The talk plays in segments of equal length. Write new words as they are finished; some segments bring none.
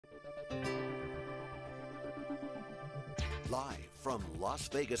Live from Las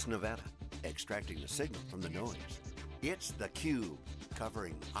Vegas, Nevada, extracting the signal from the noise. It's theCUBE,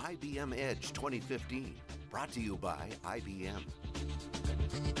 covering IBM Edge 2015. Brought to you by IBM.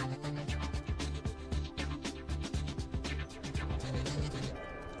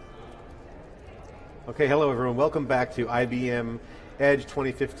 Okay, hello everyone. Welcome back to IBM Edge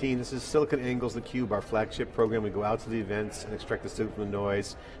 2015. This is SiliconANGLE's theCUBE, our flagship program. We go out to the events and extract the signal from the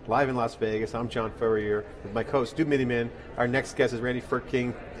noise. Live in Las Vegas, I'm John Furrier with my co-host Stu Miniman. Our next guest is Randy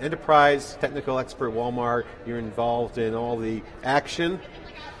Frerking, enterprise technical expert, Walmart. You're involved in all the action.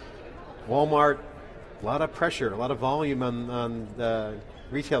 Walmart, a lot of pressure, a lot of volume on the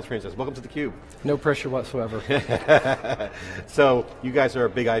retail transactions. Welcome to theCUBE. No pressure whatsoever. So you guys are a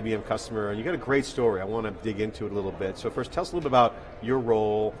big IBM customer and you got a great story. I want to dig into it a little bit. So first, tell us a little bit about your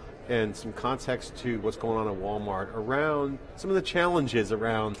role and some context to what's going on at Walmart around some of the challenges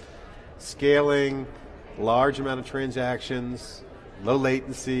around scaling, large amount of transactions, low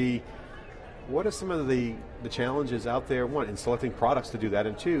latency. What are some of the challenges out there, one, in selecting products to do that,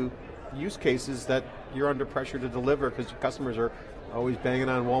 and two, use cases that you're under pressure to deliver because your customers are always banging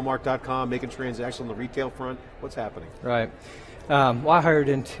on Walmart.com, making transactions on the retail front. What's happening? Right. Well, I hired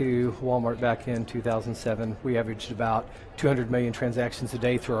into Walmart back in 2007. We averaged about 200 million transactions a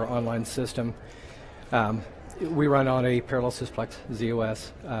day through our online system. We run on a parallel sysplex,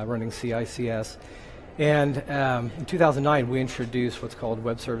 ZOS, running CICS. And in 2009, we introduced what's called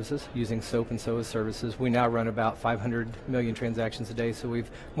web services using SOAP and SOAS services. We now run about 500 million transactions a day, so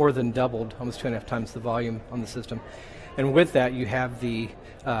we've more than doubled, almost 2.5 times the volume on the system. And with that, you have the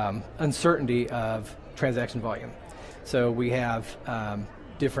uncertainty of transaction volume. So we have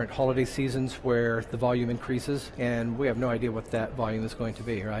different holiday seasons where the volume increases, and we have no idea what that volume is going to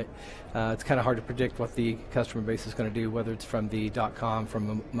be, right? It's kind of hard to predict what the customer base is going to do, whether it's from the .com,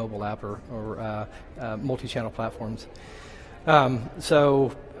 from a mobile app, or multi-channel platforms.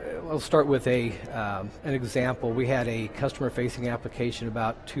 So I'll start with an example. We had a customer-facing application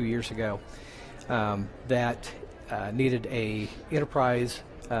about 2 years ago that needed a enterprise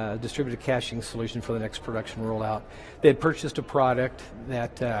distributed caching solution for the next production rollout. They had purchased a product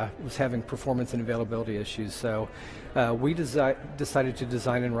that was having performance and availability issues, so we decided to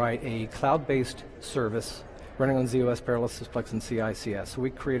design and write a cloud-based service running on ZOS, Parallel Sysplex, and CICS. So we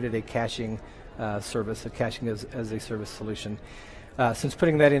created a caching service, a caching as a service solution. Since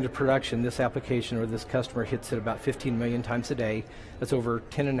putting that into production, this application or this customer hits it about 15 million times a day. That's over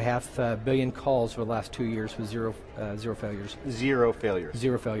 10.5 billion calls over the last 2 years with zero failures. Zero failures.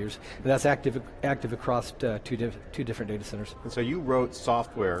 Zero failures. And that's active across two different data centers. And so you wrote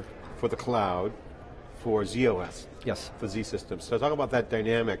software for the cloud for ZOS. Yes. For Z systems. So talk about that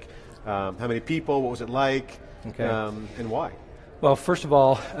dynamic. How many people, what was it like, okay. And why? Well, first of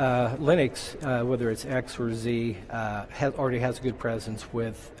all, Linux, whether it's X or Z, already has a good presence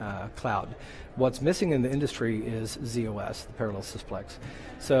with cloud. What's missing in the industry is ZOS, the Parallel Sysplex.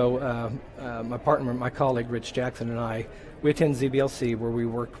 So my partner, my colleague Rich Jackson and I, we attend ZBLC where we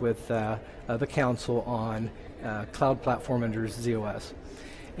worked with the council on cloud platform under ZOS.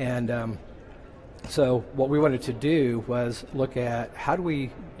 And so what we wanted to do was look at how do we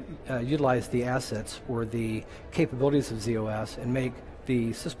utilize the assets or the capabilities of ZOS and make the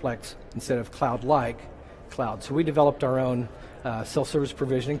Sysplex, instead of cloud-like, cloud. So we developed our own self-service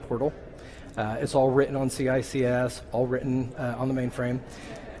provisioning portal. It's all written on CICS, all written on the mainframe.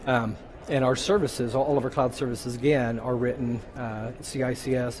 And our services, all of our cloud services, again, are written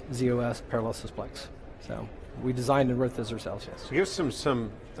CICS, ZOS, Parallel Sysplex. So we designed and wrote those ourselves, yes. So give us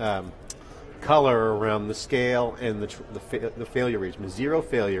some color around the scale and the failure rates. I mean, zero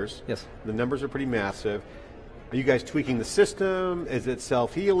failures. Yes. The numbers are pretty massive. Are you guys tweaking the system? Is it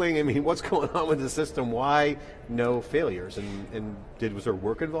self-healing? I mean, what's going on with the system? Why no failures? And was there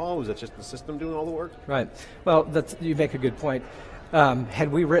work involved? Was that just the system doing all the work? Right. Well, you make a good point.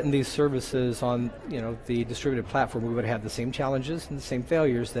 Had we written these services on the distributed platform, we would have had the same challenges and the same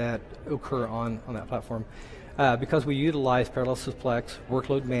failures that occur on that platform. Because we utilize Parallel Sysplex,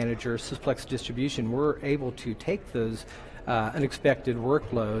 Workload Manager, Sysplex Distribution, we're able to take those unexpected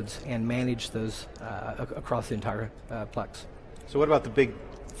workloads and manage those across the entire Plex. So what about the big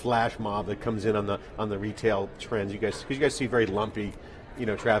flash mob that comes in on the retail trends? Because you guys see very lumpy,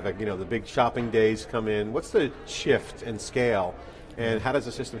 traffic. The big shopping days come in. What's the shift and scale, and how does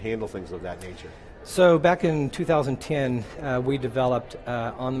the system handle things of that nature? So back in 2010, we developed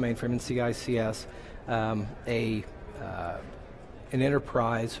on the mainframe in CICS an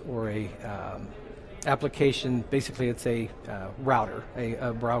enterprise or a application. Basically, it's a router,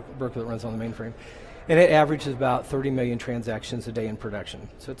 a broker that runs on the mainframe. And it averages about 30 million transactions a day in production.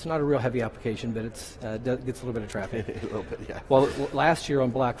 So it's not a real heavy application, but it's gets a little bit of traffic. A little bit, yeah. Well, last year on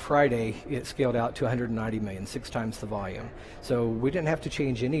Black Friday, it scaled out to 190 million, 6 times the volume. So we didn't have to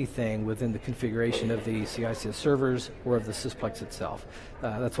change anything within the configuration of the CICS servers or of the Sysplex itself.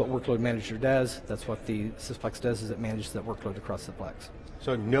 That's what Workload Manager does. That's what the Sysplex does, is it manages that workload across the Plex.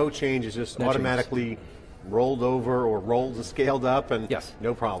 So no changes, just No automatically rolled over or rolled and scaled up, and yes.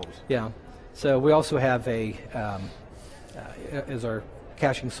 No problems. Yeah. So we also have as our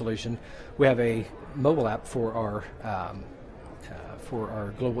caching solution, we have a mobile app for our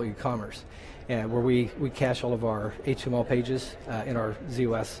global e-commerce, and where we cache all of our HTML pages in our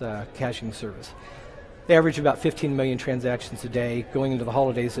ZOS caching service. They average about 15 million transactions a day. Going into the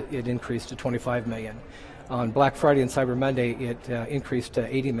holidays, it increased to 25 million. On Black Friday and Cyber Monday, it increased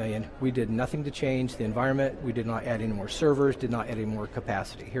to 80 million. We did nothing to change the environment. We did not add any more servers, did not add any more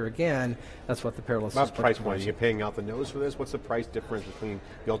capacity. Here again, that's what the parallel About price point, you're paying out the nose for this? What's the price difference between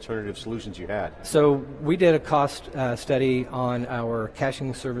the alternative solutions you had? So we did a cost study on our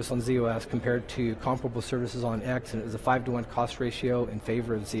caching service on ZOS compared to comparable services on X, and it was a 5-to-1 cost ratio in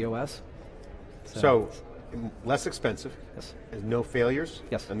favor of ZOS. So less expensive, yes. And no failures,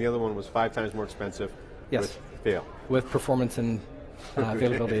 yes. And the other one was 5 times more expensive. Yes. With fail. With performance and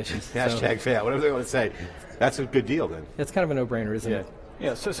availability issues. Hashtag fail, whatever they want to say. That's a good deal then. It's kind of a no-brainer, isn't it?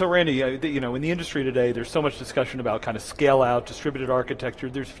 Yeah, so Randy, you know, in the industry today, there's so much discussion about kind of scale-out, distributed architecture.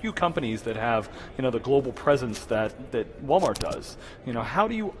 There's few companies that have, you know, the global presence that Walmart does. You know, how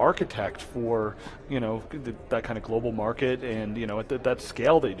do you architect for, you know, that kind of global market and, you know, at that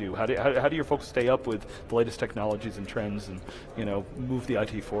scale they do? How do your folks stay up with the latest technologies and trends and, you know, move the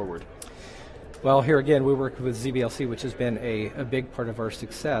IT forward? Well, here again, we work with ZBLC, which has been a big part of our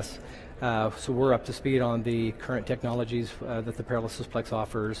success. So we're up to speed on the current technologies that the parallel Sysplex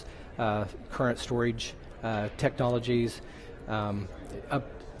offers, current storage technologies, up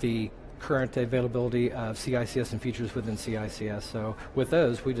the current availability of CICS and features within CICS. So with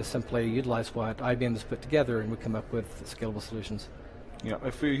those, we just simply utilize what IBM has put together and we come up with scalable solutions. You know,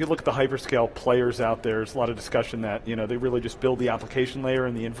 if you look at the hyperscale players out there, there's a lot of discussion that, you know, they really just build the application layer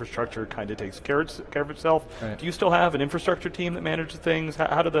and the infrastructure kind of takes care of itself. Right. Do you still have an infrastructure team that manages things?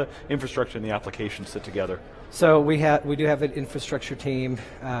 How do the infrastructure and the application sit together? So we do have an infrastructure team,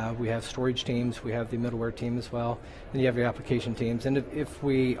 we have storage teams, we have the middleware team as well, and you have your application teams. And if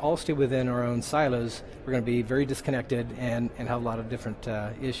we all stay within our own silos, we're going to be very disconnected and have a lot of different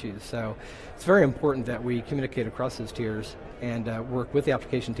issues. So it's very important that we communicate across those tiers and work with the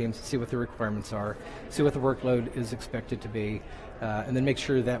application teams to see what the requirements are, see what the workload is expected to be, and then make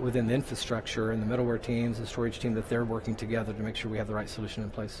sure that within the infrastructure and the middleware teams, the storage team, that they're working together to make sure we have the right solution in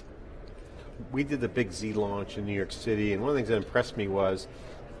place. We did the big Z launch in New York City, and one of the things that impressed me was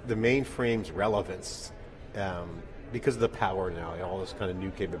the mainframe's relevance because of the power now, all this kind of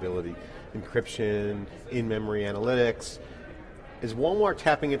new capability, encryption, in-memory analytics. Is Walmart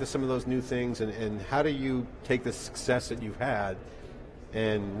tapping into some of those new things, and how do you take the success that you've had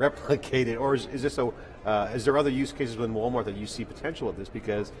and replicate it, or is this is there other use cases within Walmart that you see potential of this?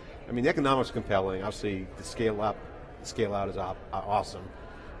 Because, I mean, the economics are compelling, obviously the scale out is awesome.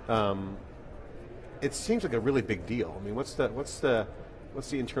 It seems like a really big deal. I mean, what's the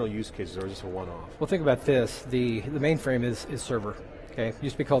internal use cases, or is this a one-off? Well, think about this. The mainframe is server. Okay, it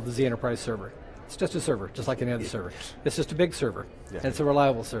used to be called the Z Enterprise server. It's just a server, just like any other server. It's just a big server, and it's a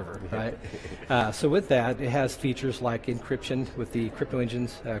reliable server, right? So with that, it has features like encryption with the crypto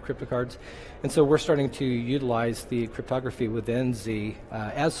engines, crypto cards, and so we're starting to utilize the cryptography within Z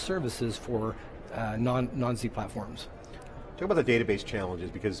as services for non-Z platforms. Talk about the database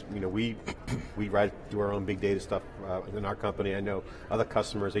challenges, because you know we do our own big data stuff in our company. I know other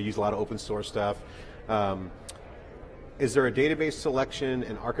customers, they use a lot of open source stuff. Is there a database selection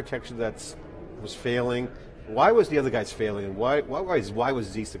and architecture that was failing? Why was the other guys failing, and why was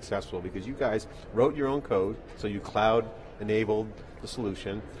Z successful? Because you guys wrote your own code, so you cloud enabled the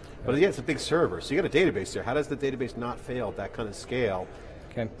solution. But yeah, it's a big server, so you got a database there. How does the database not fail at that kind of scale?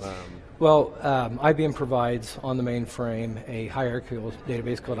 Okay. Well, IBM provides on the mainframe a hierarchical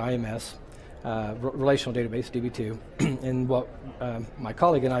database called IMS, relational database, DB2. And what my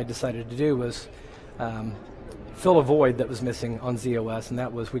colleague and I decided to do was fill a void that was missing on ZOS, and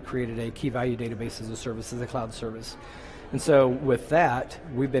that was we created a key value database as a service, as a cloud service. And so with that,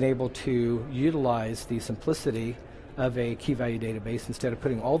 we've been able to utilize the simplicity of a key value database instead of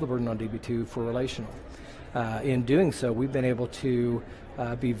putting all the burden on DB2 for relational. In doing so, we've been able to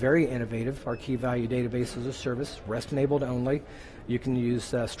be very innovative. Our key value database is a service, REST enabled only. You can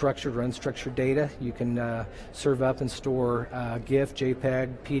use structured or unstructured data. You can serve up and store GIF,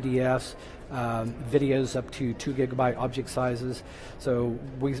 JPEG, PDFs, videos up to 2 gigabyte object sizes. So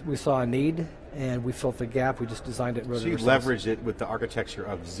we saw a need and we filled the gap. We just designed it. So you leveraged it with the architecture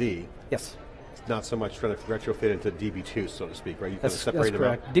of Z. Yes. Not so much trying to retrofit into DB2, so to speak, right? You That's them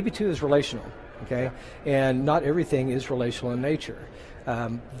correct. out. DB2 is relational, okay? Yeah. And not everything is relational in nature.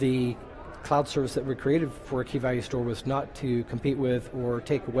 The cloud service that we created for a key value store was not to compete with or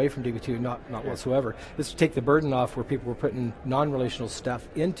take away from DB2, not whatsoever. It's to take the burden off where people were putting non-relational stuff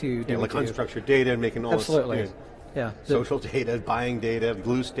into DB2. Like unstructured data and making all Absolutely. this. Yeah. Social data, buying data,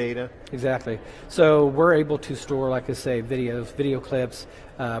 loose data. Exactly. So we're able to store, like I say, videos, video clips,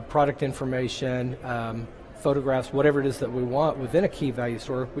 product information, photographs, whatever it is that we want within a key value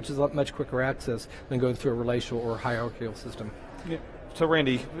store, which is a much quicker access than going through a relational or hierarchical system. Yeah. So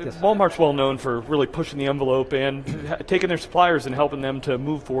Randy, yes. Walmart's well known for really pushing the envelope and taking their suppliers and helping them to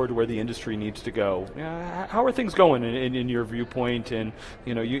move forward to where the industry needs to go. How are things going in your viewpoint? And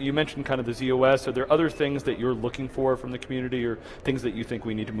you mentioned kind of the ZOS. Are there other things that you're looking for from the community, or things that you think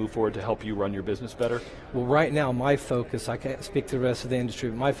we need to move forward to help you run your business better? Well, right now my focus, I can't speak to the rest of the industry,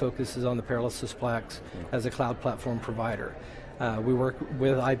 but my focus is on the Paralysys Plex as a cloud platform provider. We work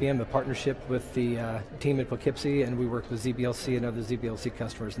with IBM, a partnership with the team at Poughkeepsie, and we work with ZBLC and other ZBLC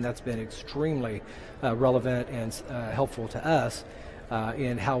customers, and that's been extremely relevant and helpful to us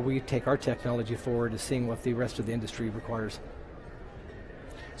in how we take our technology forward to seeing what the rest of the industry requires.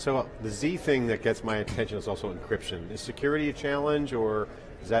 So the Z thing that gets my attention is also encryption. Is security a challenge, or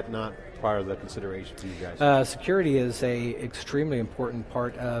is that not part of the consideration for you guys? Security is a extremely important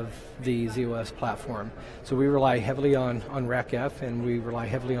part of the ZOS platform. So we rely heavily on RACF, and we rely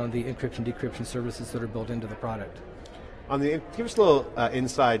heavily on the encryption decryption services that are built into the product. Give us a little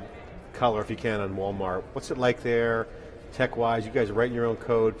inside color, if you can, on Walmart. What's it like there, tech-wise? You guys are writing your own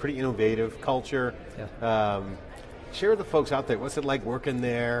code, pretty innovative culture. Yeah. Share with the folks out there, what's it like working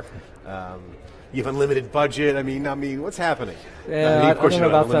there? You have unlimited budget. I mean, what's happening? Yeah, I don't know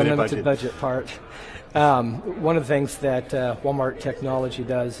about the unlimited budget part. One of the things that Walmart Technology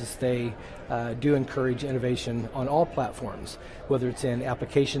does is they do encourage innovation on all platforms, whether it's in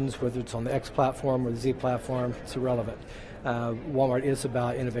applications, whether it's on the X platform or the Z platform, it's irrelevant. Walmart is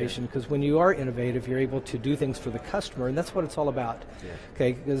about innovation, because when you are innovative, you're able to do things for the customer, and that's what it's all about. Yeah.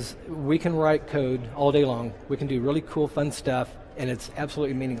 Okay, because we can write code all day long, we can do really cool, fun stuff, and it's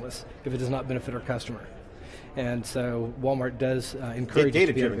absolutely meaningless if it does not benefit our customer. And so Walmart does encourage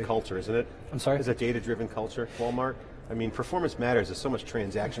data-driven culture, isn't it? I'm sorry? Is it data-driven culture, Walmart? I mean, performance matters. There's so much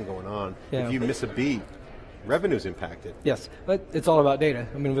transaction going on. Yeah. If you miss a beat, revenue's impacted. Yes, but it's all about data.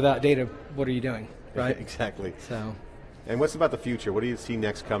 I mean, without data, what are you doing, right? Exactly. So. And what's about the future? What do you see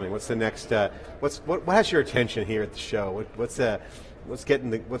next coming? What's the next? What has your attention here at the show? What's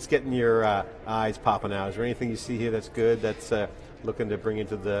getting your eyes popping out? Is there anything you see here that's good? That's looking to bring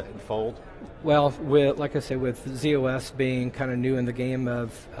into the fold? Well, like I say, with ZOS being kind of new in the game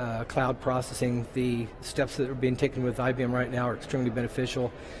of cloud processing, the steps that are being taken with IBM right now are extremely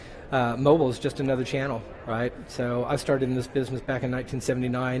beneficial. Mobile is just another channel, right? So I started in this business back in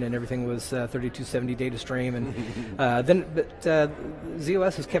 1979, and everything was 3270 data stream, and but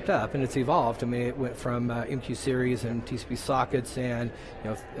ZOS has kept up and it's evolved. I mean, it went from MQ series and TCP sockets and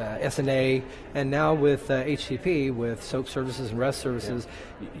SNA, and now with HTTP, with SOAP services and REST services,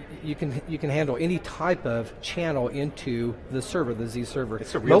 you can handle any type of channel into the server, the Z server.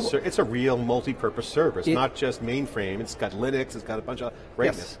 It's a real multi-purpose server. It's not just mainframe. It's got Linux. It's got a bunch of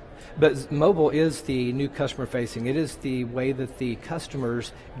greatness. Yes. But mobile is the new customer facing. It is the way that the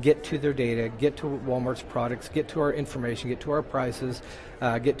customers get to their data, get to Walmart's products, get to our information, get to our prices,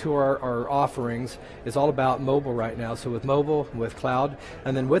 get to our offerings. It's all about mobile right now. So with mobile, with cloud,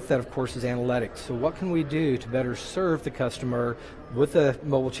 and then with that, of course, is analytics. So what can we do to better serve the customer with the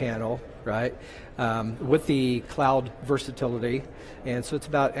mobile channel, right? With the cloud versatility, and so it's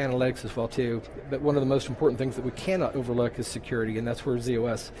about analytics as well too. But one of the most important things that we cannot overlook is security, and that's where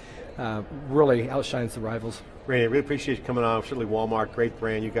ZOS really outshines the rivals. Randy, I really appreciate you coming on. Certainly Walmart, great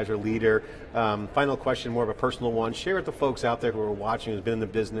brand, you guys are a leader. Final question, more of a personal one. Share with the folks out there who are watching, who's been in the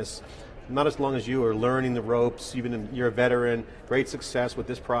business, not as long as you are learning the ropes, you're a veteran, great success with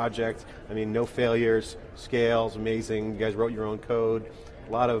this project. I mean, no failures, scales, amazing. You guys wrote your own code.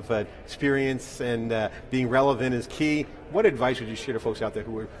 A lot of experience, and being relevant is key. What advice would you share to folks out there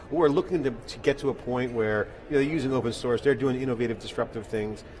who are looking to get to a point where they're using open source, they're doing innovative, disruptive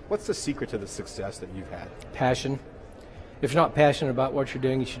things? What's the secret to the success that you've had? Passion. If you're not passionate about what you're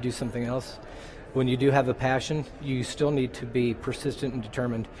doing, you should do something else. When you do have a passion, you still need to be persistent and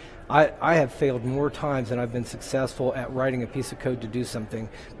determined. I have failed more times than I've been successful at writing a piece of code to do something.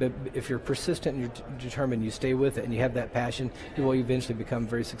 But if you're persistent and you're determined, you stay with it, and you have that passion, you will eventually become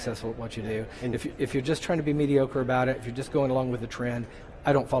very successful at what you do. And if you're just trying to be mediocre about it, if you're just going along with the trend,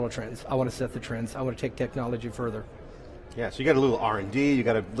 I don't follow trends. I want to set the trends. I want to take technology further. Yeah, so you got a little R&D, you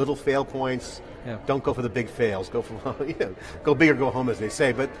got a little fail points. Yeah. Don't go for the big fails. Go for go big or go home, as they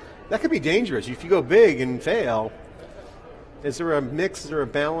say. But that could be dangerous. If you go big and fail, is there a mix, is there a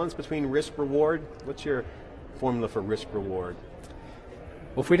balance between risk reward? What's your formula for risk reward?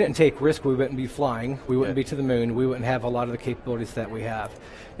 Well, if we didn't take risk, we wouldn't be flying, we wouldn't be to the moon, we wouldn't have a lot of the capabilities that we have.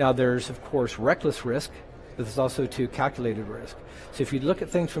 Now there's, of course, reckless risk, but there's also calculated risk. So if you look at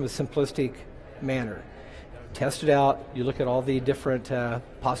things from a simplistic manner, test it out, you look at all the different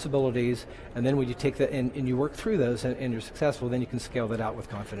possibilities, and then when you take that and you work through those and you're successful, then you can scale that out with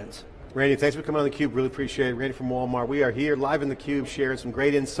confidence. Randy, thanks for coming on theCUBE, really appreciate it. Randy from Walmart. We are here live in theCUBE sharing some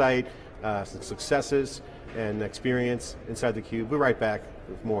great insight, some successes and experience inside theCUBE. We'll be right back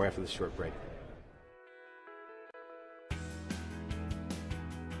with more after this short break.